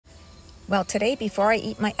Well, today before I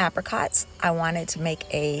eat my apricots, I wanted to make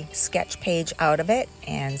a sketch page out of it,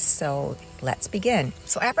 and so let's begin.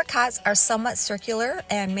 So apricots are somewhat circular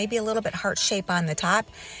and maybe a little bit heart shape on the top,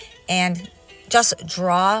 and just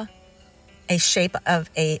draw a shape of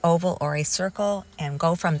a oval or a circle and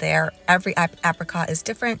go from there. Every apricot is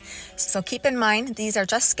different, so keep in mind these are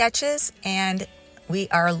just sketches and we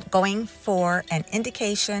are going for an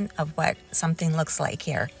indication of what something looks like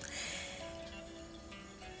here.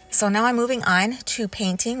 So now I'm moving on to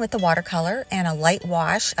painting with the watercolor and a light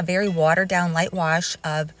wash, a very watered down light wash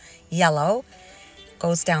of yellow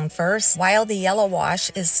goes down first. While the yellow wash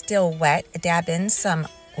is still wet, dab in some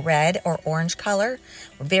red or orange color,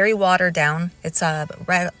 very watered down. It's a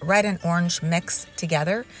red and orange mix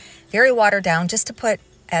together, very watered down, just to put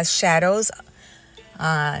as shadows.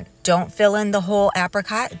 Don't fill in the whole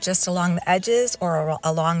apricot, just along the edges or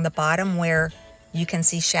along the bottom where you can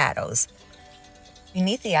see shadows.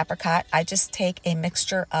 Beneath the apricot, I just take a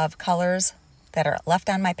mixture of colors that are left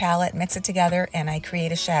on my palette, mix it together, and I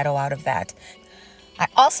create a shadow out of that. I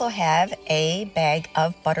also have a bag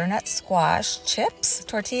of butternut squash chips,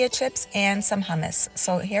 tortilla chips, and some hummus.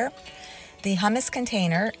 So here, the hummus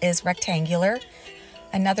container is rectangular,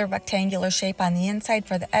 another rectangular shape on the inside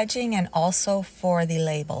for the edging and also for the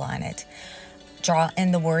label on it. Draw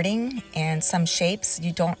in the wording and some shapes.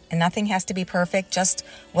 Nothing has to be perfect, just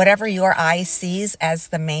whatever your eye sees as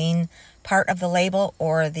the main part of the label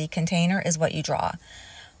or the container is what you draw.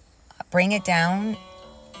 Bring it down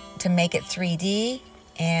to make it 3D,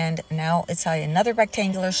 and now it's another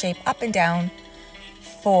rectangular shape up and down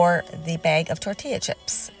for the bag of tortilla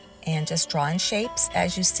chips, and just draw in shapes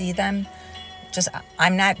as you see them.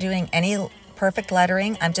 I'm not doing any perfect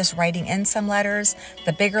lettering, I'm just writing in some letters.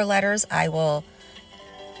 The bigger letters I will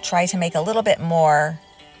try to make a little bit more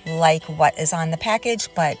like what is on the package,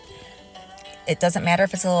 but it doesn't matter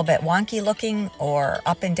if it's a little bit wonky looking or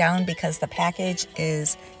up and down because the package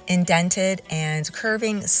is indented and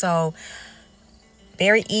curving. So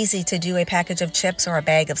very easy to do a package of chips or a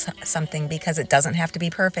bag of something because it doesn't have to be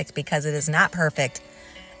perfect, because it is not perfect.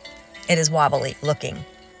 It is wobbly looking.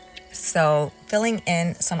 So filling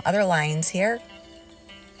in some other lines here,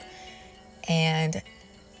 and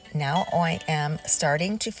now I am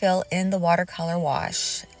starting to fill in the watercolor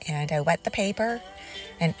wash, and I wet the paper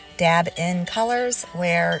and dab in colors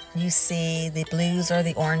where you see the blues or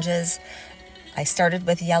the oranges. I started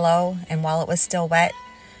with yellow, and while it was still wet,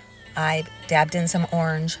 I dabbed in some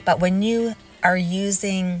orange. But when you are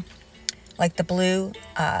using like the blue,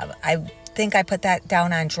 I think I put that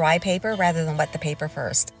down on dry paper rather than wet the paper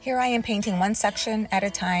first. Here I am painting one section at a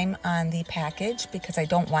time on the package because I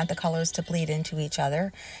don't want the colors to bleed into each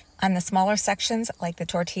other. On the smaller sections, like the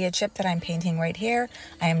tortilla chip that I'm painting right here,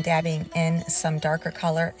 I am dabbing in some darker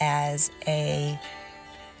color as a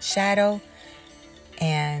shadow,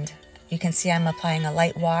 and you can see I'm applying a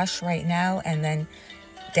light wash right now and then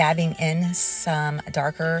dabbing in some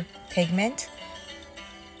darker pigment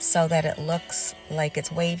so that it looks like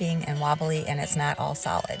it's waving and wobbly and it's not all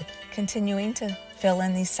solid. Continuing to fill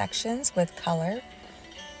in these sections with color,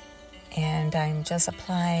 and I'm just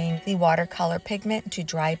applying the watercolor pigment to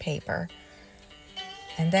dry paper,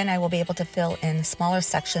 and then I will be able to fill in smaller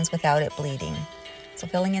sections without it bleeding. So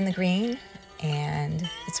filling in the green, and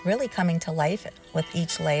it's really coming to life with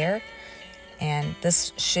each layer, and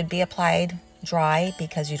this should be applied dry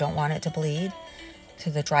because you don't want it to bleed to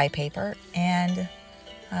the dry paper. And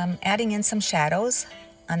adding in some shadows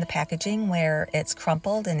on the packaging where it's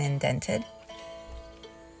crumpled and indented,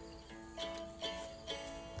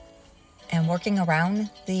 and working around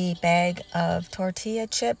the bag of tortilla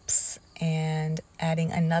chips and adding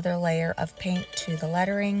another layer of paint to the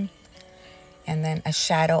lettering, and then a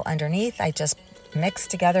shadow underneath. I just mix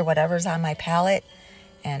together whatever's on my palette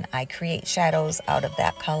and I create shadows out of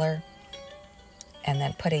that color, and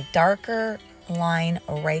then put a darker line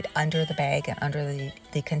right under the bag and under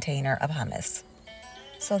the container of hummus.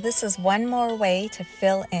 So this is one more way to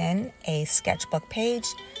fill in a sketchbook page.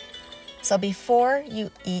 So before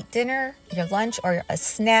you eat dinner, your lunch, or a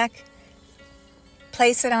snack,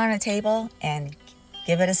 place it on a table and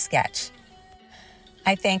give it a sketch.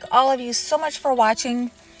 I thank all of you so much for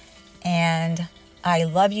watching, and I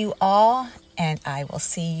love you all, and I will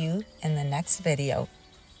see you in the next video.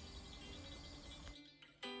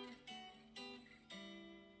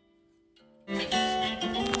 Mm-hmm.